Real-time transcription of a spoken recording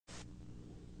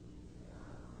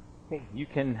Okay, you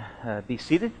can be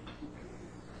seated.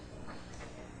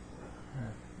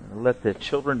 Let the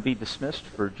children be dismissed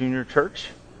for junior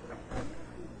church.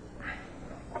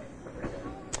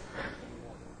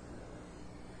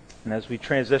 And as we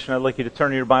transition, I'd like you to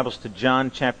turn your Bibles to John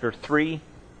chapter 3.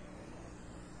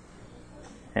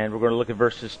 And we're going to look at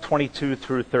verses 22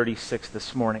 through 36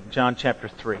 this morning. John chapter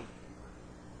 3.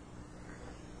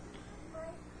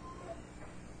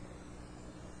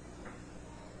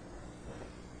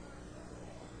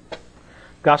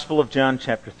 Gospel of John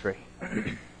chapter 3.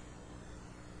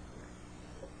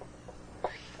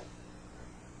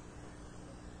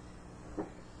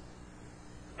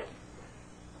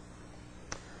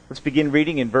 Let's begin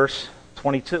reading in verse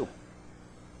 22.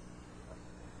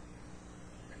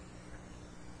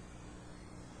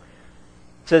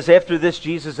 It says, "After this,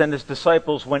 Jesus and his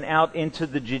disciples went out into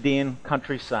the Judean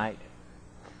countryside,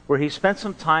 where he spent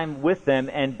some time with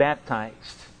them and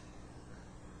baptized.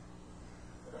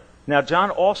 Now John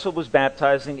also was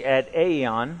baptizing at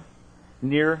Aenon,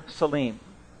 near Salim,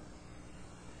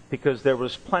 because there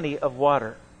was plenty of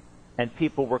water, and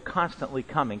people were constantly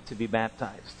coming to be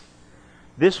baptized.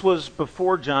 This was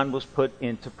before John was put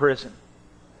into prison."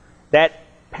 That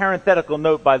parenthetical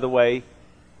note, by the way,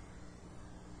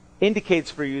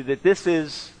 indicates for you that this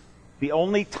is the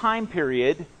only time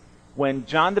period when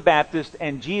John the Baptist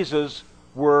and Jesus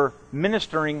were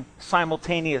ministering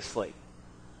simultaneously.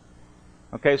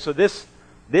 Okay, so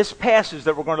this passage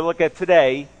that we're going to look at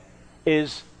today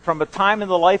is from a time in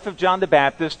the life of John the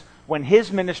Baptist when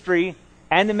his ministry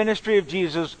and the ministry of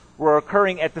Jesus were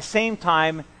occurring at the same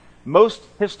time. Most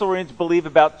historians believe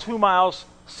about 2 miles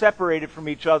separated from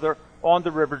each other on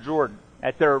the River Jordan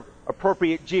at their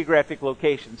appropriate geographic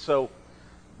locations. So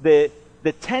the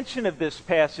tension of this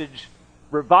passage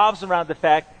revolves around the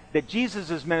fact that Jesus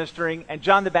is ministering and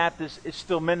John the Baptist is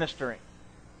still ministering.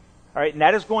 All right, and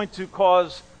that is going to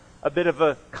cause a bit of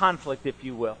a conflict, if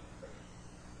you will.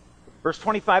 Verse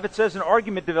 25, it says, "An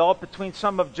argument developed between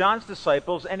some of John's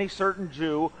disciples and a certain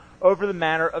Jew over the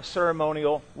manner of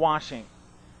ceremonial washing."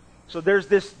 So there's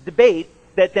this debate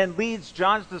that then leads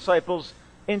John's disciples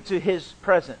into his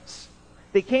presence.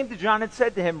 They came to John and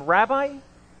said to him, "Rabbi,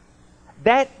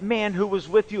 that man who was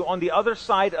with you on the other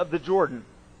side of the Jordan,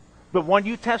 the one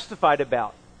you testified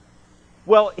about,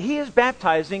 well, he is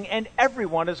baptizing and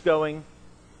everyone is going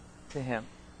to him."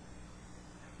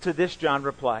 To this John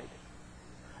replied,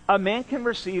 "A man can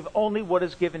receive only what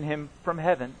is given him from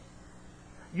heaven.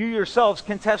 You yourselves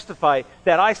can testify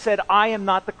that I said I am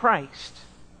not the Christ,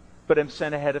 but am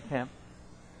sent ahead of him.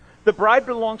 The bride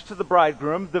belongs to the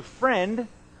bridegroom. The friend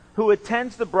who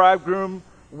attends the bridegroom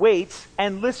waits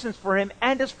and listens for him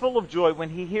and is full of joy when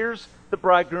he hears the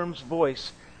bridegroom's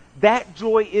voice. That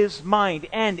joy is mine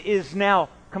and is now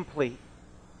complete.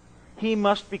 He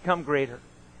must become greater,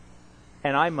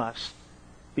 and I must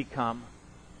become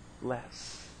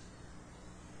less."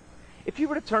 If you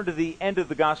were to turn to the end of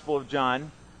the Gospel of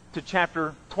John, to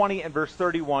chapter 20 and verse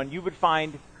 31, you would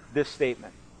find this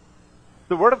statement.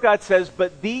 The Word of God says,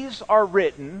 "But these are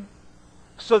written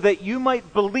so that you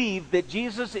might believe that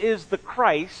Jesus is the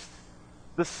Christ,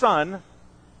 the Son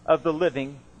of the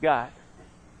living God."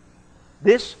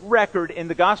 This record in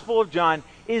the Gospel of John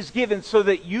is given so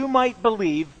that you might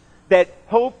believe that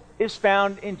hope is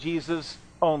found in Jesus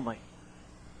only.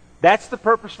 That's the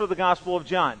purpose for the Gospel of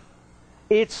John.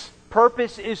 Its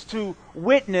purpose is to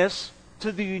witness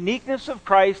to the uniqueness of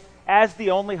Christ as the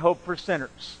only hope for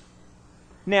sinners.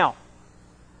 Now,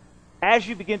 as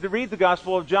you begin to read the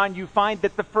Gospel of John, you find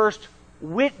that the first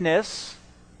witness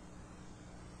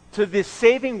to this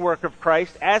saving work of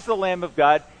Christ as the Lamb of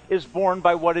God is borne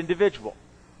by what individual?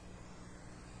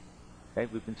 Okay,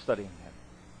 we've been studying him.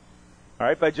 All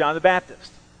right, by John the Baptist.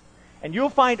 And you'll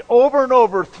find over and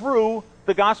over through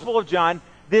the Gospel of John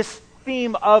this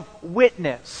theme of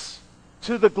witness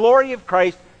to the glory of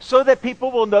Christ so that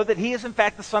people will know that he is in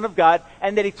fact the Son of God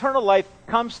and that eternal life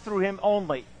comes through him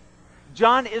only.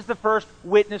 John is the first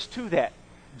witness to that.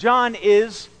 John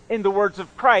is, in the words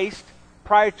of Christ,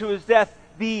 prior to his death,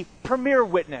 the premier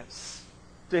witness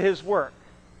to his work.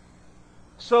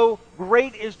 So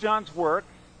great is John's work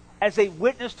as a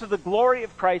witness to the glory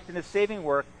of Christ in his saving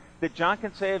work that John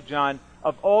can say of John,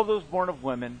 "Of all those born of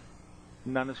women,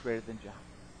 none is greater than John."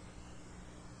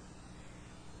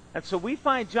 And so we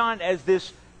find John as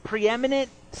this preeminent,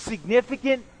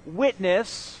 significant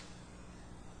witness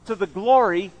to the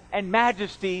glory and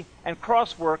majesty and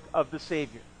crosswork of the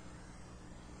Savior.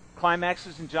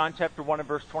 Climaxes in John chapter 1 and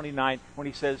verse 29 when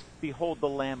he says, "Behold the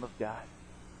Lamb of God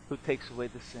who takes away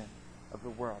the sin of the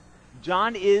world."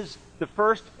 John is the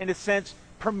first, in a sense,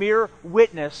 premier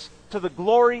witness to the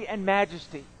glory and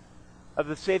majesty of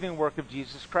the saving work of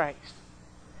Jesus Christ.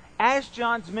 As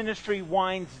John's ministry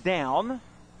winds down,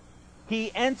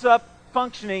 he ends up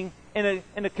functioning in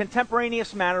a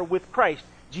contemporaneous manner with Christ.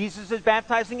 Jesus is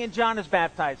baptizing and John is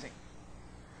baptizing.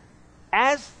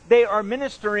 As they are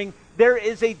ministering, there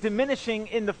is a diminishing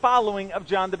in the following of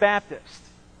John the Baptist.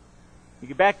 You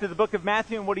get back to the book of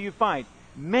Matthew, and what do you find?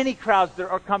 Many crowds that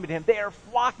are coming to him. They are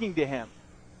flocking to him.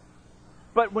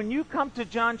 But when you come to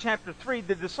John chapter 3,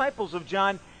 the disciples of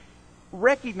John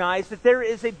recognize that there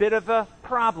is a bit of a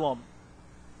problem.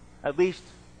 At least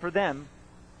for them,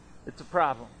 it's a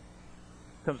problem.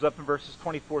 It comes up in verses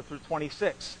 24 through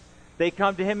 26. They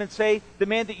come to him and say, the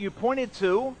man that you pointed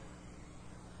to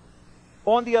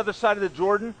on the other side of the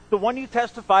Jordan, the one you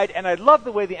testified, and I love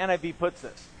the way the NIV puts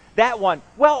this, that one,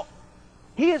 well,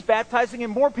 he is baptizing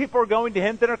and more people are going to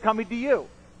him than are coming to you.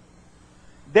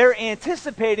 They're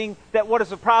anticipating that what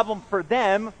is a problem for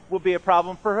them will be a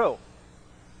problem for who?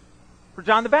 For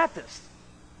John the Baptist.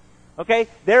 Okay?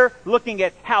 They're looking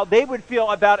at how they would feel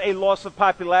about a loss of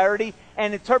popularity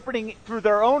and interpreting through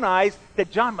their own eyes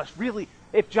that John must really,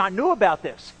 if John knew about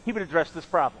this, he would address this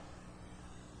problem.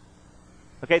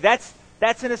 Okay? That's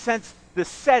in a sense the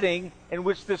setting in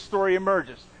which this story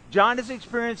emerges. John is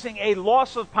experiencing a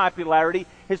loss of popularity.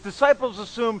 His disciples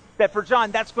assume that for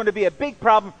John that's going to be a big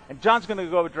problem, and John's going to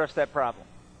go address that problem.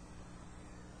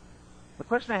 The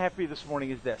question I have for you this morning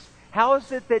is this. How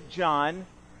is it that John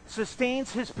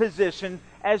sustains his position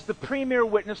as the premier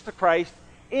witness to Christ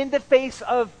in the face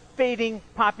of fading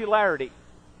popularity?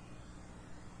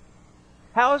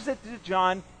 How is it that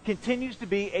John continues to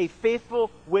be a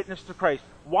faithful witness to Christ?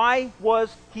 Why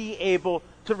was he able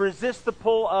to resist the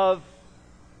pull of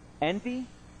envy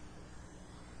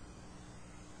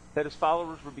that his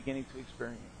followers were beginning to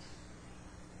experience?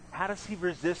 How does he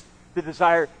resist the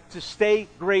desire to stay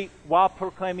great while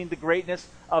proclaiming the greatness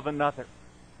of another?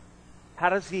 How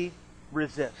does he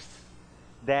resist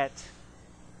that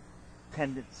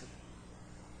tendency?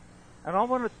 And I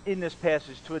want to, in this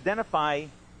passage, to identify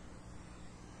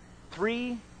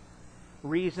 3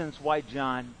 reasons why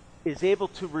John is able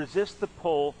to resist the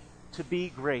pull to be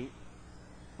great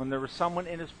when there was someone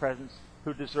in his presence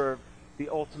who deserved the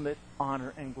ultimate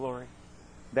honor and glory,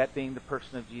 that being the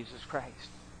person of Jesus Christ.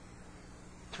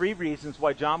 3 reasons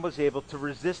why John was able to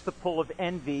resist the pull of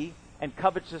envy and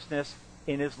covetousness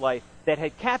in his life that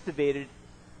had captivated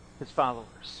his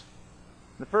followers.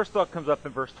 The first thought comes up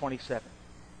in verse 27.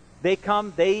 They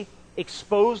come, they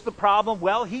expose the problem.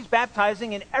 Well, he's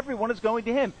baptizing and everyone is going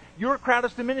to him. Your crowd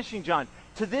is diminishing, John.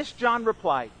 To this, John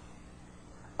replied,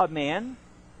 a man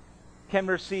can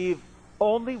receive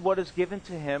only what is given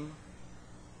to him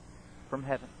from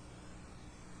heaven.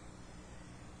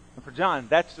 And for John,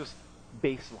 that's just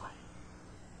baseline.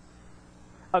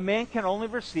 A man can only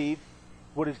receive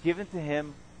what is given to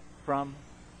him from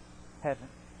heaven.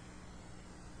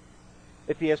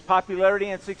 If he has popularity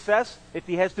and success, if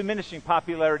he has diminishing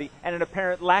popularity and an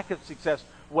apparent lack of success,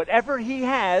 whatever he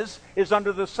has is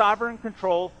under the sovereign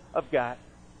control of God.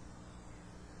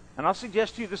 And I'll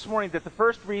suggest to you this morning that the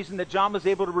first reason that John was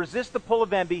able to resist the pull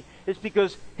of envy is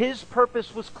because his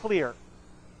purpose was clear.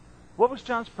 What was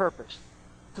John's purpose?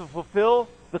 To fulfill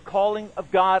the calling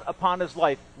of God upon his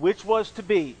life, which was to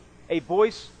be a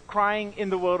voice crying in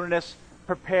the wilderness,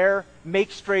 prepare,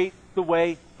 make straight the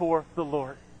way for the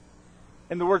Lord.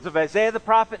 In the words of Isaiah the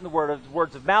prophet, in the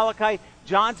words of Malachi,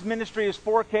 John's ministry is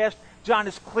forecast. John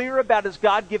is clear about his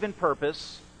God-given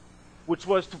purpose, which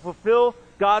was to fulfill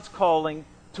God's calling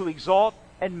to exalt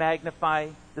and magnify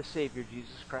the Savior,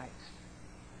 Jesus Christ.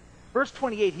 Verse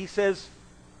 28, he says,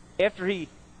 after he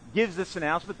gives this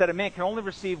announcement that a man can only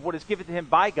receive what is given to him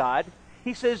by God,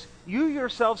 he says, you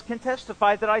yourselves can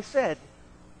testify that I said,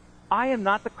 I am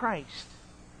not the Christ,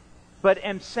 but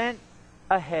am sent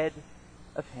ahead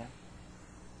of him.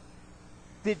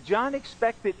 Did John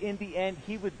expect that in the end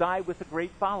he would die with a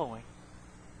great following?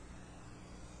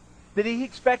 Did he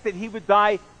expect that he would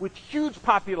die with huge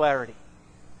popularity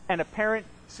and apparent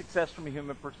success from a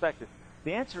human perspective?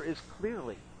 The answer is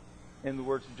clearly, in the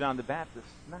words of John the Baptist,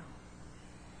 no.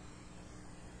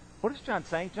 What is John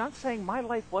saying? John's saying my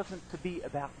life wasn't to be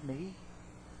about me.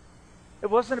 It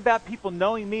wasn't about people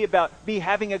knowing me, about me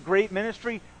having a great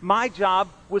ministry. My job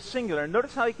was singular. And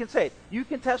notice how he can say it. You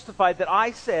can testify that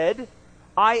I said,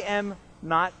 I am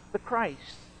not the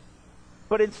Christ,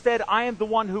 but instead I am the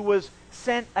one who was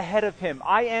sent ahead of him.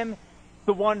 I am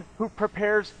the one who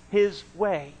prepares his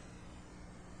way.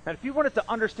 And if you wanted to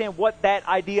understand what that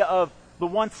idea of the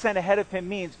one sent ahead of him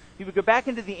means, you would go back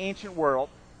into the ancient world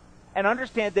and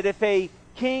understand that if a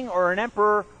king or an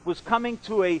emperor was coming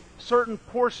to a certain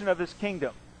portion of his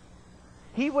kingdom,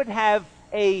 he would have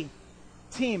a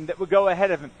team that would go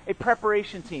ahead of him, a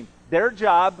preparation team. Their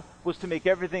job was to make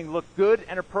everything look good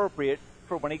and appropriate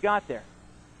for when he got there.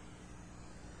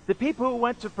 The people who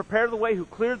went to prepare the way, who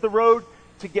cleared the road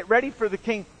to get ready for the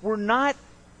king, were not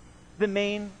the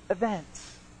main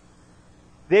events.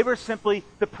 They were simply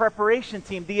the preparation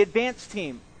team, the advance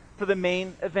team for the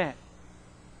main event.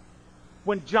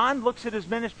 When John looks at his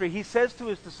ministry, he says to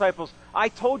his disciples, I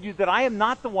told you that I am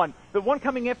not the one. The one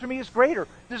coming after me is greater,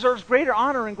 deserves greater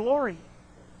honor and glory.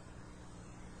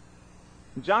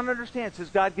 And John understands his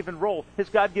God-given role, his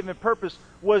God-given purpose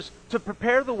was to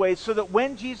prepare the way so that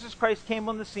when Jesus Christ came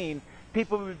on the scene,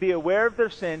 people would be aware of their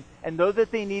sin and know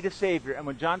that they need a Savior. And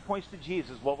when John points to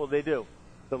Jesus, what will they do?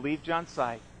 They'll leave John's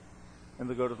side and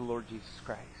they'll go to the Lord Jesus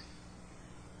Christ.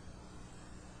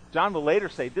 John will later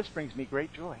say, this brings me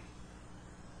great joy.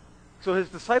 So his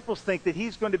disciples think that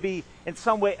he's going to be in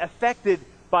some way affected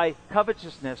by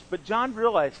covetousness. But John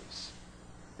realizes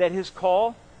that his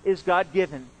call is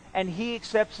God-given, and he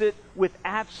accepts it with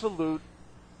absolute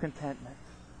contentment.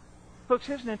 Folks,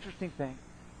 here's an interesting thing.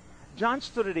 John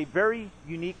stood at a very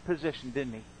unique position,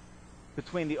 didn't he?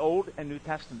 Between the Old and New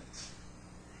Testaments.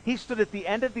 He stood at the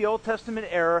end of the Old Testament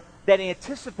era that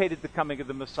anticipated the coming of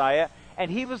the Messiah, and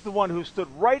he was the one who stood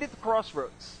right at the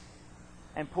crossroads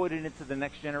and pointed into the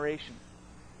next generation.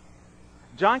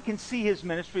 John can see his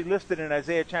ministry listed in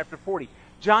Isaiah chapter 40.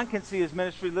 John can see his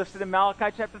ministry listed in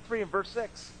Malachi chapter 3 and verse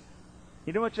 6.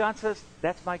 You know what John says?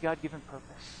 That's my God-given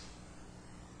purpose.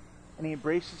 And he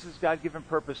embraces his God-given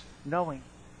purpose, knowing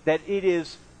that it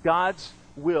is God's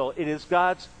will, it is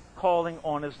God's calling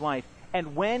on his life.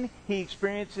 And when he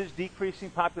experiences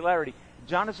decreasing popularity,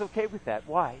 John is okay with that.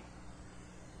 Why?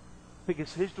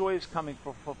 Because his joy is coming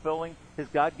from fulfilling his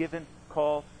God-given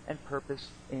call and purpose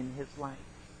in his life.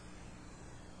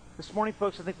 This morning,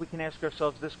 folks, I think we can ask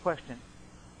ourselves this question.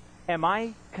 Am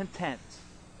I content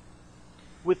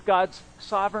with God's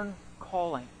sovereign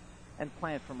calling and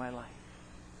plan for my life?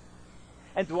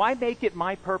 And do I make it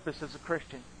my purpose as a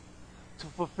Christian to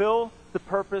fulfill the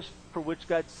purpose for which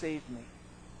God saved me?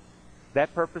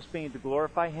 That purpose being to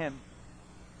glorify him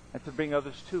and to bring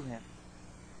others to him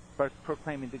by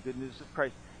proclaiming the good news of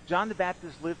Christ. John the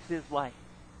Baptist lived his life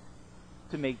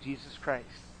to make Jesus Christ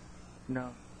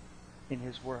known in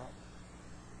his world.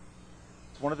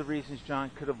 It's one of the reasons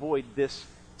John could avoid this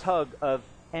tug of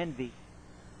envy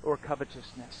or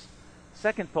covetousness.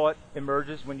 Second thought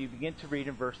emerges when you begin to read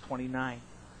in verse 29.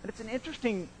 And it's an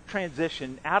interesting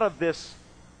transition out of this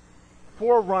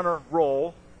forerunner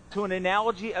role to an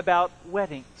analogy about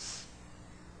weddings.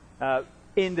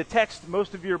 In the text,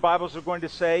 most of your Bibles are going to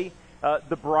say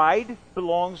the bride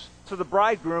belongs to the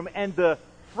bridegroom, and the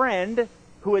friend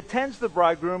who attends the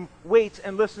bridegroom waits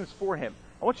and listens for him.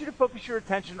 I want you to focus your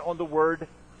attention on the word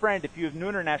friend. If you have New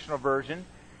International Version,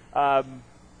 a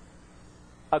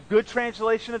good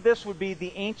translation of this would be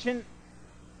the ancient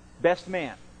best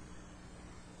man.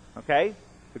 Okay?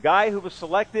 The guy who was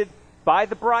selected by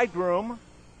the bridegroom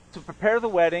to prepare the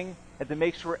wedding and to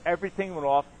make sure everything went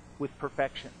off with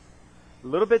perfection. A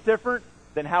little bit different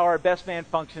than how our best man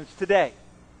functions today.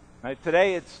 Right?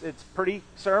 Today it's pretty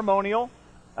ceremonial.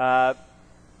 A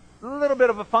little bit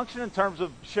of a function in terms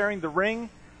of sharing the ring.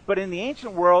 But in the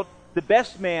ancient world, the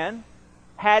best man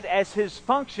had as his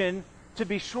function to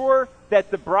be sure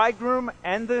that the bridegroom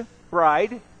and the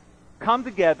bride come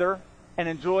together and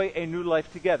enjoy a new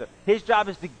life together. His job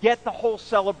is to get the whole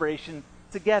celebration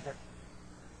together.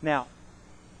 Now,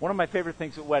 one of my favorite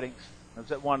things at weddings, I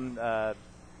was at one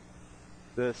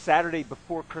the Saturday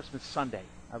before Christmas Sunday,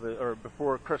 or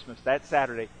before Christmas, that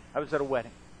Saturday, I was at a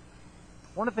wedding.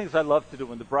 One of the things I love to do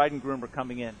when the bride and groom are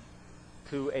coming in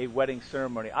to a wedding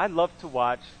ceremony, I love to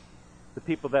watch the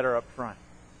people that are up front.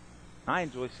 I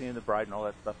enjoy seeing the bride and all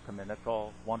that stuff come in. That's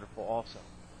all wonderful also.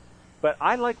 But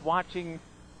I like watching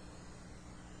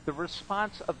the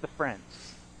response of the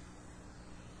friends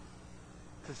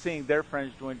to seeing their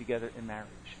friends join together in marriage.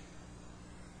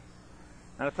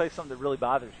 And I'll tell you something that really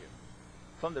bothers you.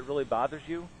 Something that really bothers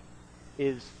you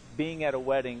is being at a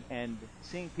wedding and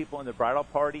seeing people in the bridal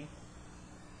party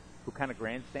who kind of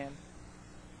grandstand,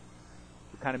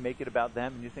 who kind of make it about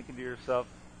them, and you're thinking to yourself,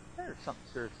 there's something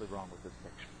seriously wrong with this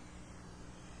picture.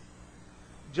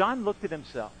 John looked at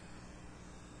himself,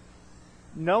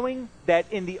 knowing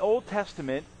that in the Old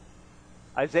Testament,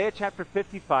 Isaiah chapter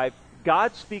 55,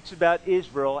 God speaks about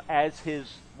Israel as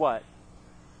his what?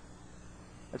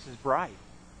 As his bride.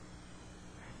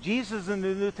 Jesus in the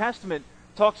New Testament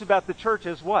talks about the church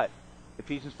as what?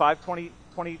 Ephesians 5,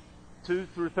 22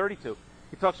 through 32.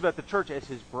 He talks about the church as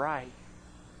his bride.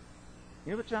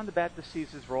 You know what John the Baptist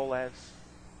sees his role as?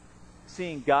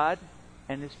 Seeing God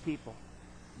and his people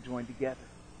join together.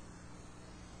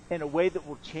 in a way that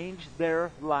will change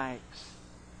their lives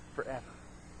forever.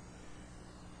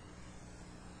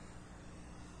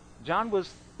 John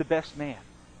was the best man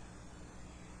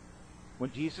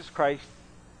when Jesus Christ,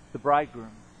 the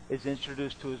bridegroom, is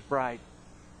introduced to his bride,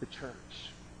 the church.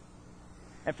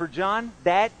 And for John,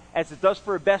 that, as it does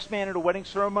for a best man at a wedding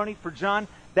ceremony, for John,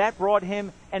 that brought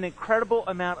him an incredible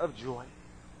amount of joy.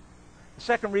 The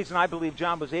second reason I believe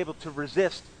John was able to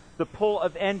resist the pull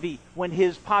of envy when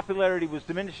his popularity was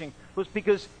diminishing was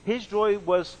because his joy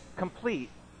was complete.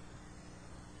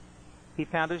 He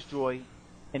found his joy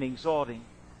in exalting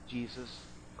Jesus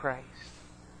Christ.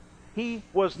 He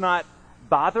was not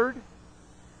bothered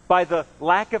by the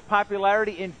lack of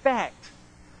popularity. In fact,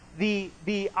 the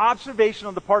observation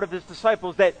on the part of his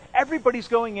disciples that everybody's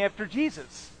going after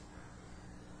Jesus.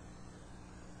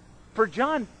 For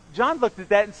John looked at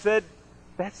that and said,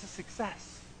 that's a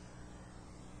success.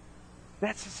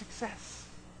 That's a success.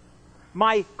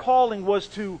 My calling was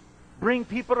to bring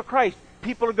people to Christ.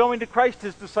 People are going to Christ,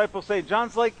 his disciples say.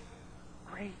 John's like,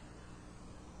 great.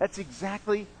 That's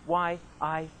exactly why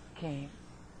I came.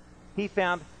 He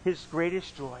found his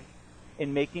greatest joy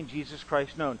in making Jesus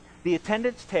Christ known. The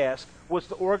attendant's task was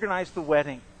to organize the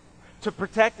wedding, to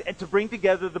protect and to bring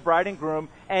together the bride and groom,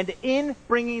 and in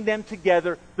bringing them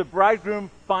together, the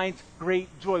bridegroom finds great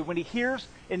joy. When he hears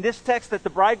in this text that the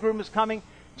bridegroom is coming,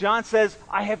 John says,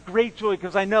 I have great joy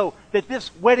because I know that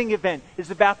this wedding event is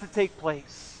about to take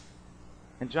place.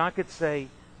 And John could say,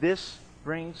 this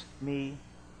brings me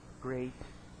great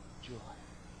joy.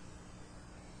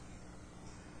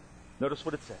 Notice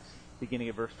what it says, beginning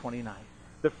of verse 29.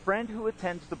 The friend who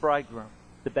attends the bridegroom,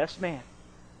 the best man,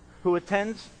 who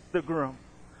attends the groom,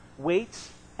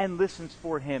 waits and listens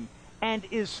for him, and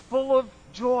is full of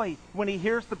joy when he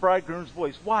hears the bridegroom's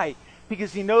voice. Why?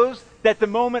 Because he knows that the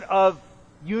moment of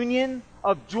union,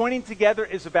 of joining together,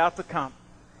 is about to come.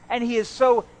 And he is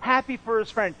so happy for his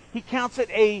friend. He counts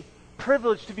it a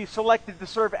privilege to be selected to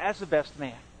serve as the best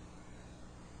man.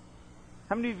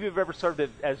 How many of you have ever served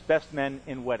as best men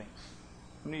in weddings?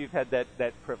 How many of you have had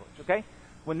that privilege? Okay?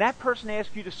 When that person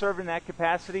asked you to serve in that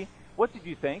capacity, what did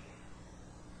you think?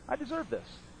 I deserve this.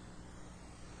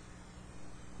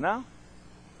 No?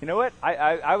 You know what?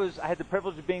 I had the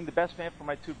privilege of being the best man for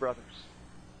my two brothers.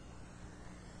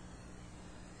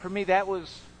 For me, that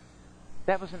was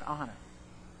an honor.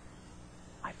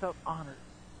 I felt honored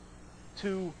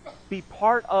to be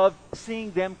part of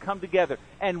seeing them come together.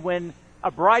 And when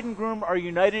a bride and groom are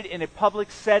united in a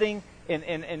public setting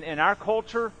in our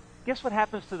culture, guess what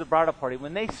happens to the bridal party?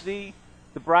 When they see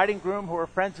the bride and groom, who are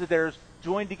friends of theirs,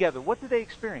 joined together, what do they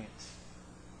experience?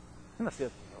 They must say, oh,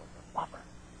 it's a bummer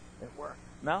at work.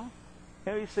 No?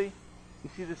 You see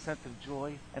this sense of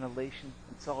joy and elation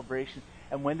and celebration.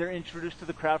 And when they're introduced to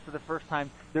the crowd for the first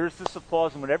time, there's this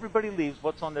applause. And when everybody leaves,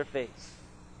 what's on their face?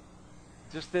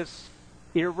 Just this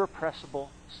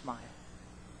irrepressible smile.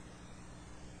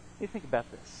 You think about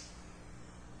this.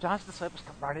 John's disciples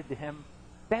come right into him.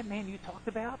 That man you talked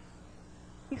about,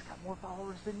 he's got more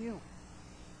followers than you.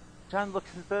 John looks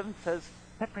at them and says,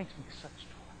 that brings me such joy.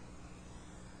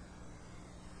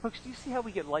 Folks, do you see how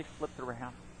we get life flipped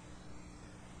around?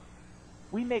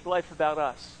 We make life about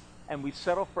us, and we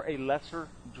settle for a lesser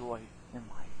joy in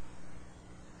life.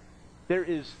 There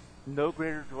is no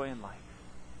greater joy in life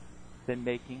than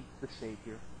making the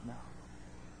Savior known.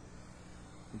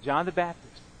 John the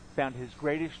Baptist found his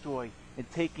greatest joy in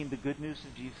taking the good news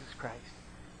of Jesus Christ,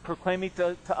 proclaiming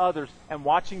to others, and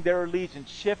watching their allegiance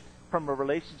shift from a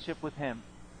relationship with him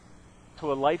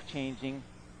to a life-changing,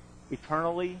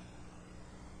 eternally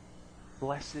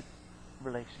blessed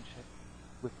relationship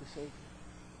with the Savior.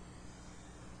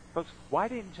 Folks, why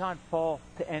didn't John fall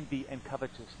to envy and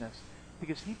covetousness?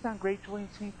 Because he found great joy in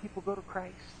seeing people go to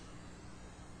Christ.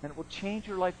 And it will change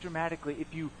your life dramatically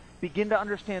if you begin to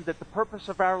understand that the purpose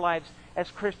of our lives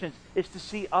as Christians is to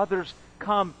see others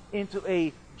come into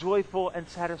a joyful and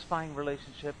satisfying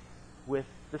relationship with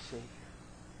the Savior.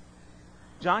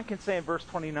 John can say in verse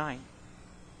 29,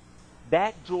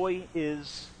 that joy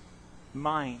is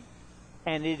mine,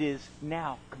 and it is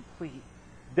now complete.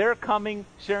 They're coming,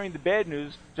 sharing the bad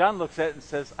news. John looks at it and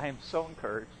says, I am so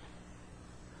encouraged.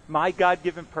 My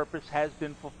God-given purpose has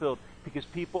been fulfilled because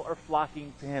people are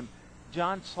flocking to him.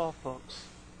 John saw, folks,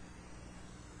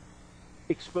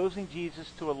 exposing Jesus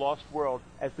to a lost world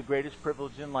as the greatest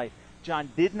privilege in life.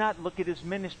 John did not look at his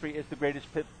ministry as the greatest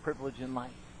privilege in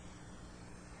life.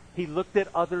 He looked at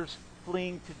others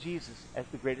fleeing to Jesus as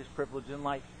the greatest privilege in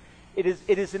life. It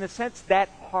is in a sense that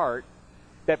heart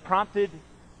that prompted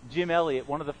Jim Elliot,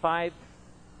 one of the 5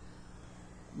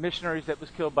 missionaries that was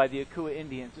killed by the Akua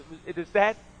Indians. It is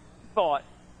that thought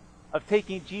of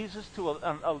taking Jesus to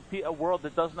a world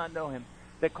that does not know him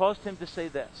that caused him to say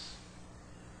this.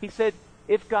 He said,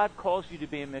 if God calls you to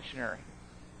be a missionary,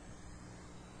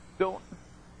 don't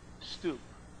stoop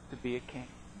to be a king.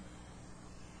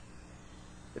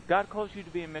 If God calls you to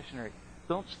be a missionary,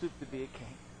 don't stoop to be a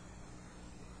king.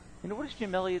 You know, what is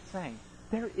Jim Elliot saying?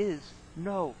 There is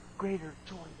no greater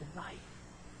joy in life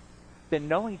than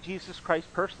knowing Jesus Christ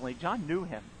personally. John knew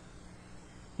him.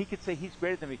 He could say he's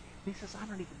greater than me. He says, I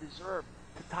don't even deserve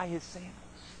to tie his sandals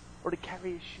or to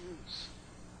carry his shoes.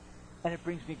 And it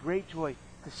brings me great joy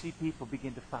to see people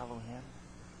begin to follow him.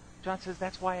 John says,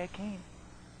 that's why I came.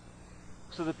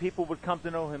 So that people would come to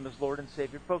know him as Lord and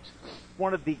Savior. Folks,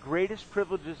 one of the greatest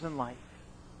privileges in life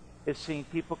is seeing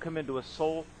people come into a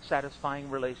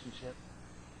soul-satisfying relationship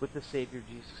with the Savior,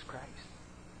 Jesus Christ.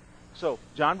 So,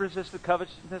 John resisted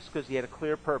covetousness because he had a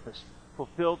clear purpose.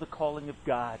 Fulfill the calling of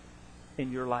God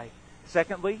in your life.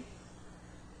 Secondly,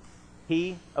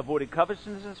 he avoided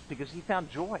covetousness because he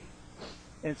found joy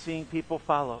in seeing people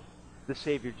follow the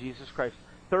Savior, Jesus Christ.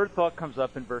 Third thought comes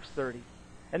up in verse 30.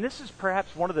 And this is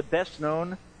perhaps one of the best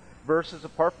known verses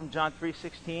apart from John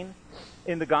 3:16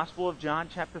 in the Gospel of John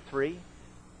chapter 3.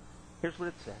 Here's what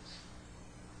it says.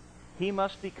 He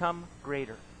must become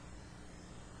greater.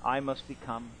 I must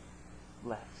become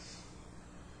less.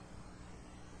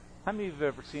 How many of you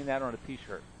have ever seen that on a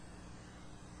t-shirt?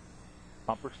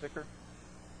 Bumper sticker?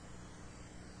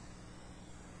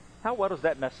 How well does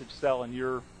that message sell in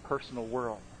your personal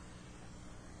world?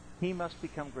 He must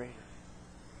become greater.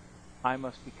 I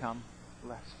must become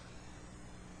lesser.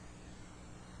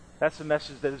 That's a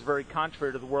message that is very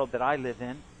contrary to the world that I live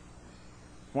in.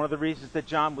 One of the reasons that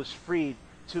John was freed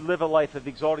to live a life of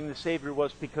exalting the Savior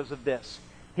was because of this.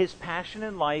 His passion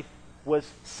in life was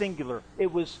singular.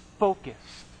 It was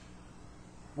focused.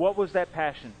 What was that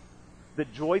passion? The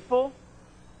joyful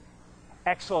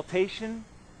exaltation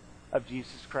of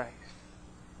Jesus Christ.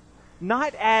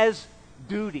 Not as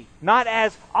duty. Not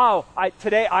as,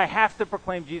 today I have to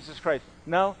proclaim Jesus Christ.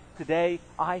 No, today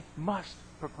I must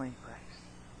proclaim Christ.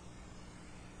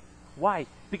 Why?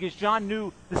 Because John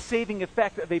knew the saving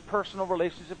effect of a personal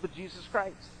relationship with Jesus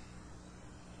Christ.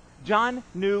 John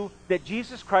knew that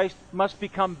Jesus Christ must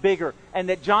become bigger and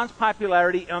that John's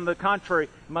popularity, on the contrary,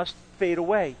 must fade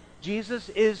away. Jesus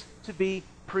is to be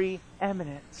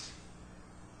preeminent.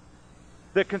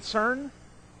 The concern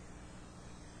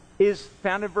is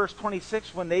found in verse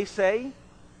 26 when they say,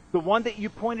 the one that you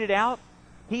pointed out,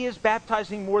 he is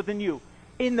baptizing more than you.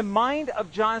 In the mind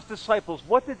of John's disciples,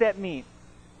 what did that mean?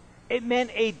 It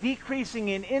meant a decreasing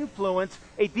in influence.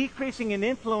 A decreasing in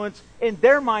influence in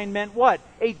their mind meant what?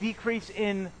 A decrease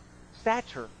in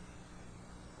stature,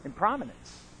 in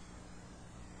prominence.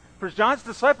 For John's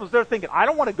disciples, they're thinking, I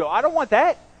don't want to go. I don't want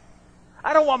that.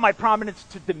 I don't want my prominence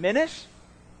to diminish.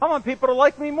 I want people to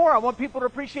like me more. I want people to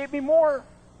appreciate me more.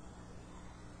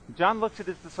 John looks at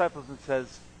his disciples and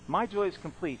says, my joy is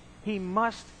complete. He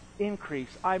must increase.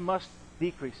 I must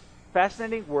decrease.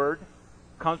 Fascinating word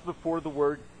comes before the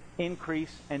word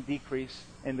increase and decrease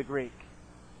in the Greek.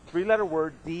 Three-letter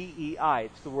word, D-E-I.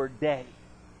 It's the word day.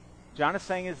 John is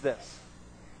saying is this.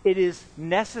 It is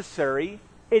necessary.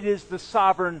 It is the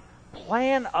sovereign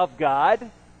plan of God.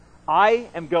 I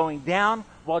am going down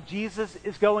while Jesus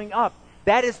is going up.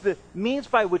 That is the means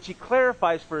by which he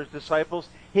clarifies for his disciples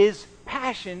his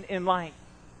passion in life.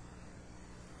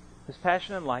 His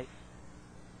passion in life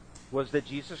was that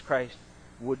Jesus Christ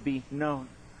would be known.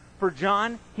 For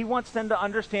John, he wants them to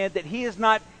understand that he is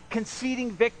not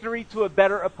conceding victory to a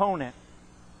better opponent.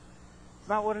 It's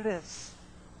not what it is.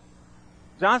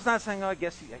 John's not saying, I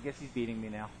guess he's beating me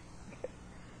now.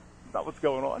 That's not what's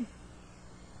going on.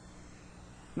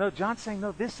 No, John's saying,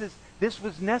 no, this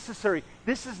was necessary.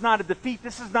 This is not a defeat.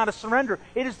 This is not a surrender.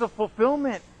 It is the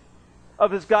fulfillment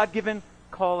of his God-given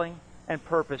calling and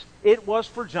purpose. It was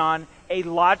for John a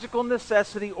logical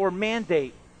necessity or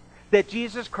mandate that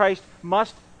Jesus Christ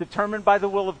must, determined by the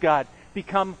will of God,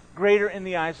 become greater in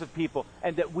the eyes of people,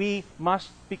 and that we must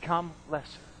become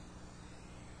lesser.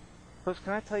 Folks,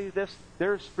 can I tell you this?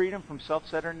 There is freedom from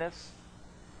self-centeredness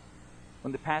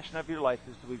when the passion of your life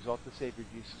is to exalt the Savior,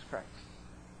 Jesus Christ.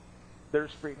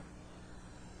 There's freedom.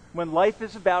 When life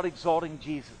is about exalting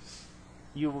Jesus,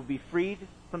 you will be freed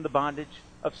from the bondage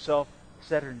of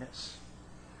self-centeredness.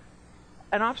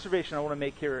 An observation I want to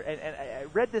make here, and I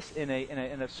read this in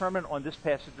a sermon on this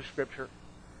passage of Scripture.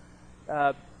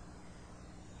 The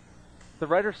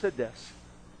writer said this.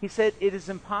 He said, it is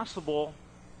impossible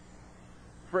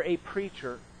for a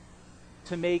preacher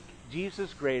to make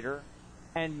Jesus greater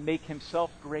and make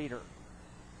himself greater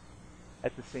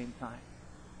at the same time.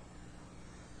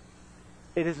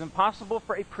 It is impossible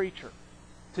for a preacher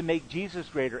to make Jesus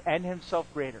greater and himself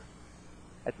greater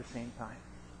at the same time.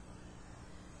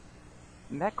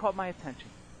 And that caught my attention.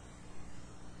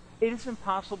 It is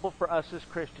impossible for us as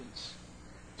Christians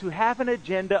to have an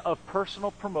agenda of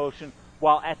personal promotion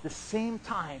while at the same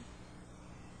time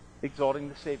exalting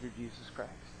the Savior, Jesus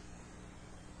Christ.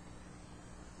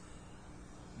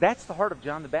 That's the heart of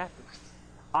John the Baptist.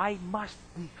 I must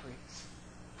decrease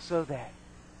so that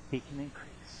he can increase.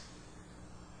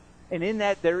 And in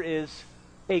that there is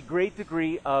a great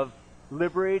degree of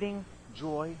liberating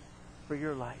joy for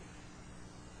your life.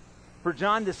 For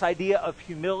John, this idea of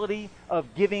humility,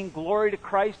 of giving glory to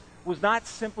Christ, was not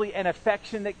simply an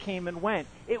affection that came and went.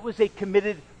 It was a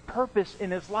committed purpose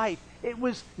in his life. It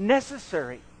was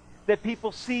necessary that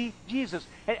people see Jesus.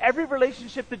 And every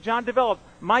relationship that John developed,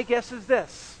 my guess is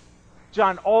this: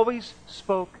 John always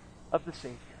spoke of the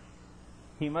Savior.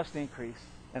 He must increase,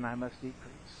 and I must decrease.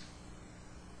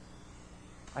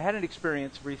 I had an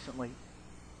experience recently,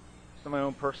 just in my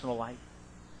own personal life,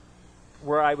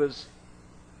 where I was,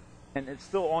 and it's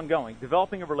still ongoing,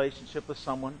 developing a relationship with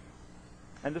someone,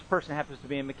 and this person happens to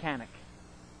be a mechanic.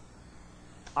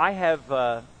 I have,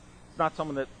 not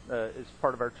someone that is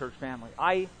part of our church family.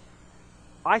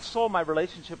 I saw my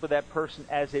relationship with that person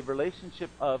as a relationship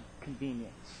of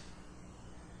convenience.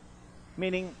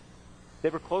 Meaning, they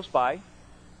were close by.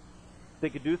 They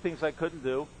could do things I couldn't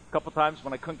do. A couple times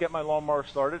when I couldn't get my lawnmower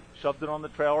started, shoved it on the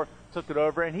trailer, took it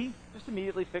over, and he just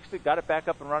immediately fixed it, got it back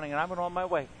up and running, and I went on my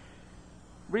way.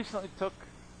 Recently took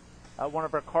one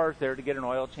of our cars there to get an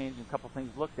oil change and a couple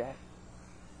things looked at.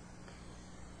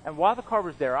 And while the car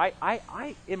was there,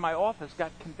 I in my office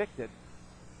got convicted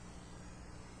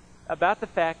about the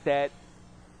fact that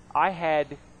I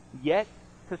had yet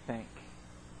to think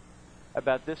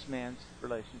about this man's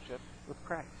relationship with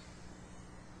Christ.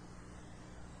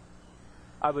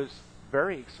 I was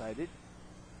very excited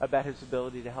about his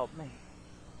ability to help me,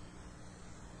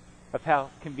 of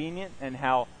how convenient and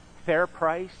how fair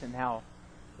priced and how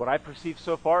what I perceive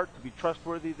so far to be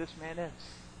trustworthy this man is.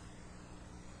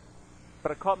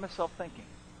 But I caught myself thinking,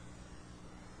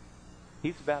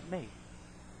 he's about me.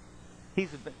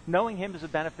 Knowing him is a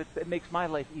benefit that makes my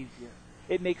life easier.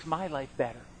 It makes my life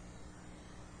better.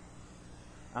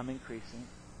 I'm increasing,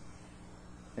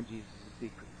 and Jesus is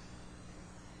decreasing.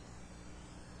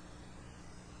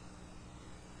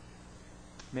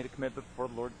 Made a commitment before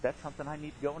the Lord. That's something I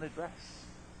need to go and address.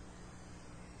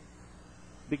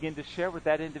 Begin to share with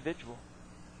that individual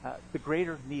the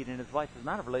greater need in his life is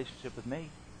not a relationship with me.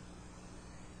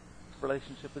 It's a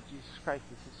relationship with Jesus Christ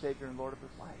as his Savior and Lord of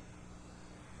his life.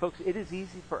 Folks, it is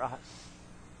easy for us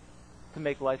to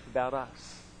make life about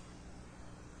us,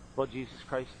 while Jesus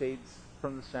Christ fades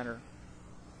from the center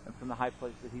and from the high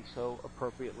place that he so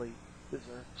appropriately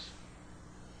deserves.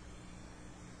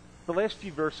 The last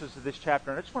few verses of this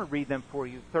chapter, and I just want to read them for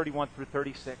you, 31 through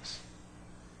 36.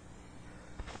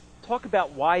 Talk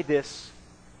about why this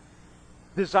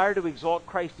desire to exalt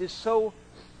Christ is so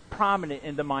prominent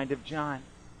in the mind of John.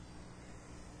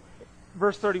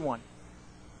 Verse 31.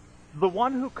 The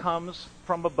one who comes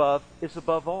from above is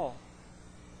above all.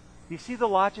 Do you see the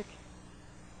logic?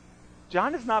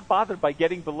 John is not bothered by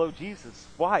getting below Jesus.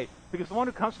 Why? Because the one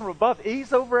who comes from above,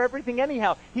 he's over everything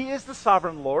anyhow. He is the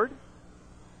sovereign Lord.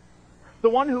 The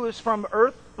one who is from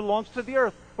earth belongs to the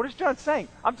earth. What is John saying?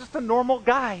 I'm just a normal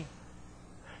guy,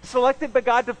 selected by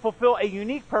God to fulfill a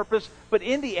unique purpose, but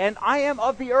in the end, I am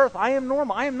of the earth. I am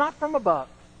normal. I am not from above.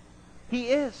 He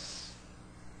is.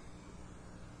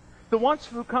 The one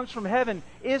who comes from heaven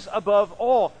is above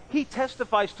all. He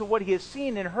testifies to what he has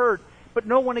seen and heard, but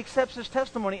no one accepts his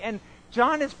testimony. And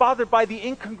John is bothered by the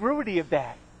incongruity of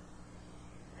that.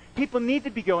 People need to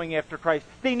be going after Christ.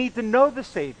 They need to know the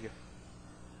Savior.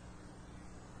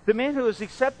 The man who has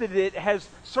accepted it has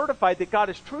certified that God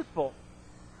is truthful.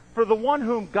 For the one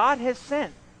whom God has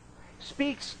sent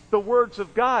speaks the words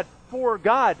of God for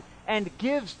God and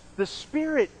gives the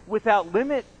Spirit without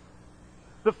limit.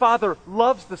 The Father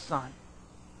loves the Son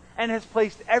and has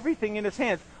placed everything in his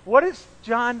hands. What is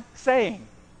John saying?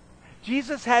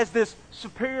 Jesus has this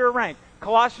superior rank.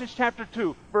 Colossians chapter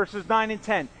 2, verses 9 and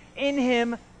 10. In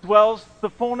him dwells the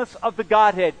fullness of the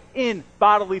Godhead in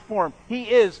bodily form. He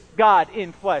is God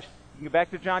in flesh. You can go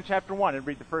back to John chapter 1 and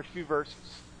read the first few verses.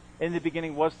 In the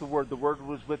beginning was the Word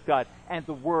was with God, and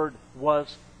the Word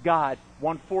was God.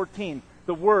 1:14,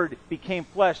 the Word became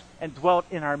flesh and dwelt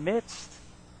in our midst.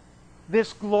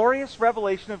 This glorious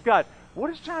revelation of God.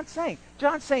 What is John saying?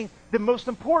 John's saying the most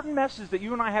important message that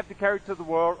you and I have to carry to the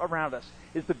world around us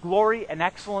is the glory and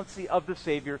excellency of the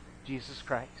Savior, Jesus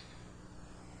Christ.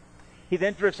 He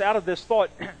then drifts out of this thought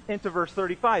into verse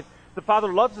 35. The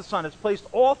Father loves the Son, has placed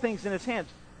all things in his hands.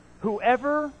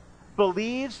 Whoever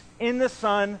believes in the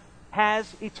Son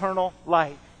has eternal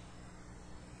life.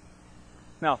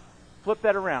 Now, flip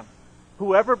that around.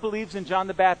 Whoever believes in John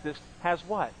the Baptist has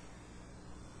what?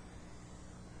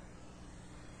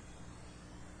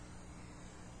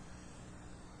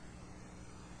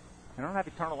 They don't have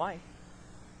eternal life.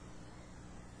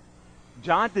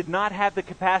 John did not have the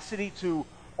capacity to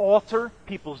alter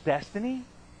people's destiny.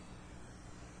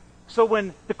 So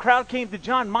when the crowd came to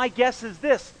John, my guess is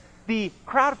this: the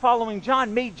crowd following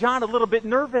John made John a little bit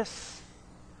nervous.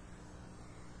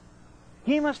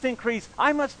 He must increase,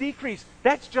 I must decrease.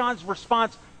 That's John's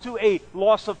response to a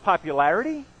loss of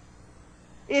popularity.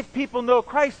 If people know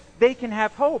Christ, they can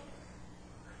have hope.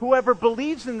 Whoever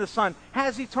believes in the Son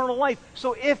has eternal life.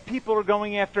 So if people are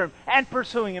going after him and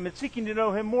pursuing him and seeking to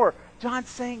know him more, John's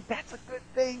saying that's a good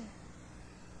thing.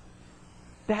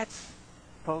 That's,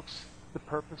 folks, the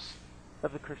purpose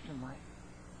of the Christian life.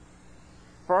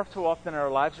 Far too often our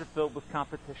lives are filled with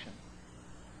competition.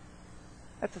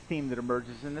 That's a theme that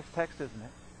emerges in this text, isn't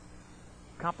it?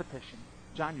 Competition.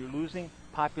 John, you're losing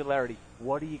popularity.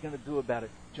 What are you going to do about it?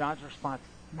 John's response,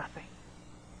 nothing.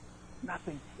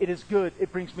 Nothing. It is good.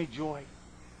 It brings me joy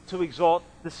to exalt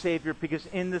the Savior, because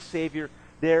in the Savior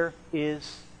there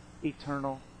is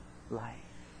eternal life.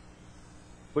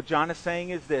 What John is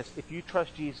saying is this: if you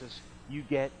trust Jesus, you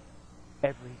get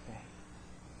everything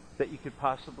that you could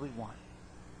possibly want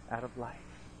out of life.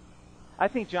 I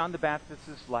think John the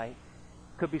Baptist's life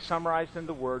could be summarized in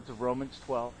the words of Romans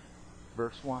 12,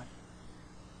 verse 1.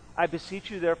 I beseech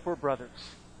you, therefore, brothers,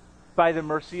 by the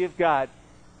mercy of God,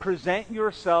 present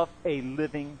yourself a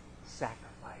living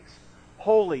sacrifice,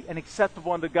 holy and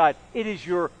acceptable unto God. It is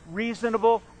your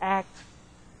reasonable act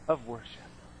of worship.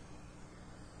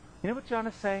 You know what John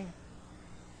is saying?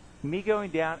 Me going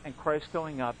down and Christ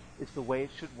going up is the way it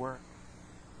should work.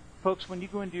 Folks, when you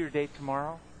go into your day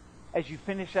tomorrow, as you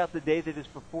finish out the day that is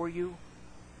before you,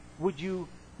 would you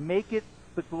make it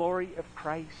the glory of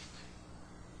Christ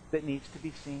that needs to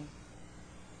be seen?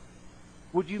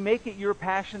 Would you make it your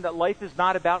passion that life is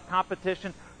not about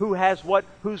competition? Who has what?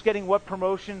 Who's getting what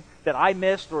promotion that I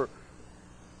missed? Or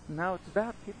no, it's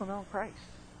about people knowing Christ.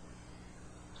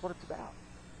 That's what it's about.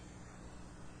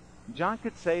 John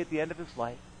could say at the end of his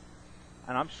life,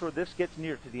 and I'm sure this gets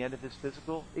near to the end of his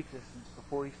physical existence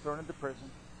before he's thrown into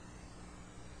prison.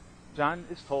 John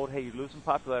is told, hey, you're losing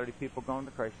popularity, people going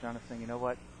to Christ. John is saying, you know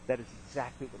what? That is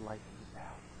exactly what life is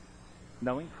about.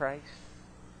 Knowing Christ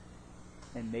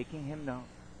and making him known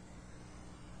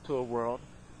to a world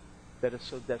that is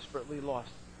so desperately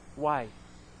lost. Why?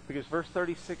 Because verse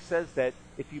 36 says that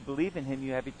if you believe in him,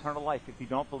 you have eternal life. If you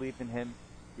don't believe in him,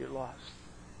 you're lost.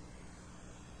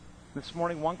 This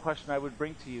morning, one question I would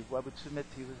bring to you, I would submit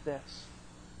to you, is this.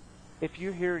 If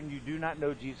you're here and you do not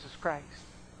know Jesus Christ,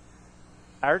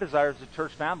 our desire as a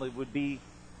church family would be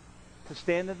to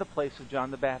stand in the place of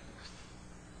John the Baptist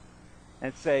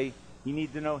and say, you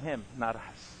need to know him, not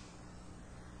us.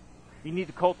 You need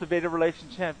to cultivate a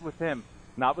relationship with him,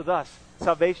 not with us.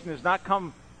 Salvation is not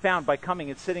found by coming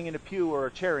and sitting in a pew or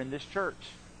a chair in this church.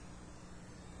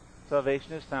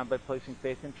 Salvation is found by placing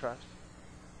faith and trust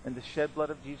in the shed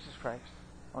blood of Jesus Christ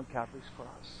on Calvary's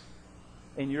cross.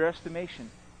 In your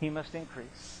estimation, he must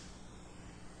increase.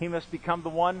 He must become the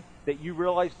one that you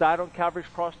realize died on Calvary's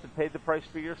cross to pay the price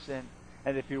for your sin.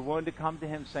 And if you're willing to come to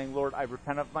him saying, Lord, I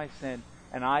repent of my sin,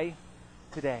 and I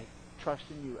today trust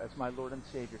in you as my Lord and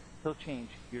Savior, he'll change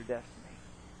your destiny.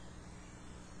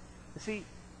 You see,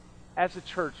 as a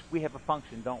church, we have a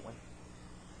function, don't we?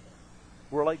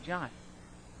 We're like John.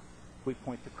 We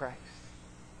point to Christ.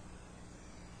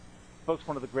 Folks,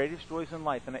 one of the greatest joys in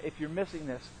life, and if you're missing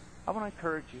this, I want to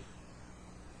encourage you.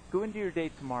 Go into your day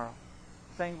tomorrow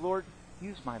saying, Lord,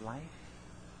 use my life.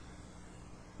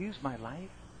 Use my life.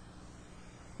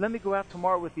 Let me go out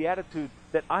tomorrow with the attitude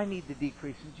that I need to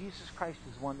decrease, and Jesus Christ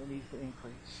is one that needs to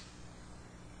increase.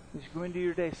 As you go into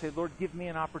your day, say, Lord, give me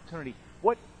an opportunity.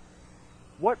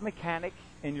 What mechanic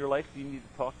in your life do you need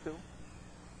to talk to?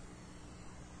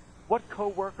 What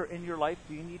coworker in your life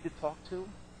do you need to talk to?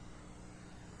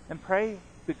 And pray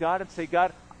to God and say,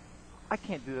 God, I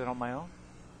can't do that on my own.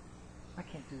 I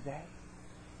can't do that.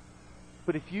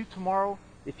 But if you tomorrow,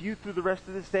 if you through the rest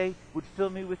of this day would fill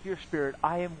me with your Spirit,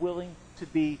 I am willing to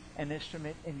be an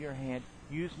instrument in your hand.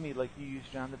 Use me like you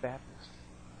used John the Baptist.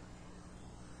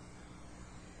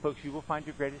 Folks, you will find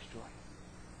your greatest joy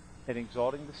in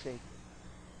exalting the Savior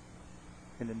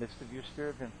in the midst of your sphere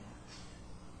of influence.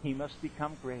 He must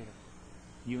become greater.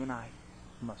 You and I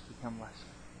must become lesser.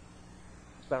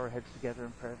 Let's bow our heads together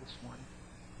in prayer this morning.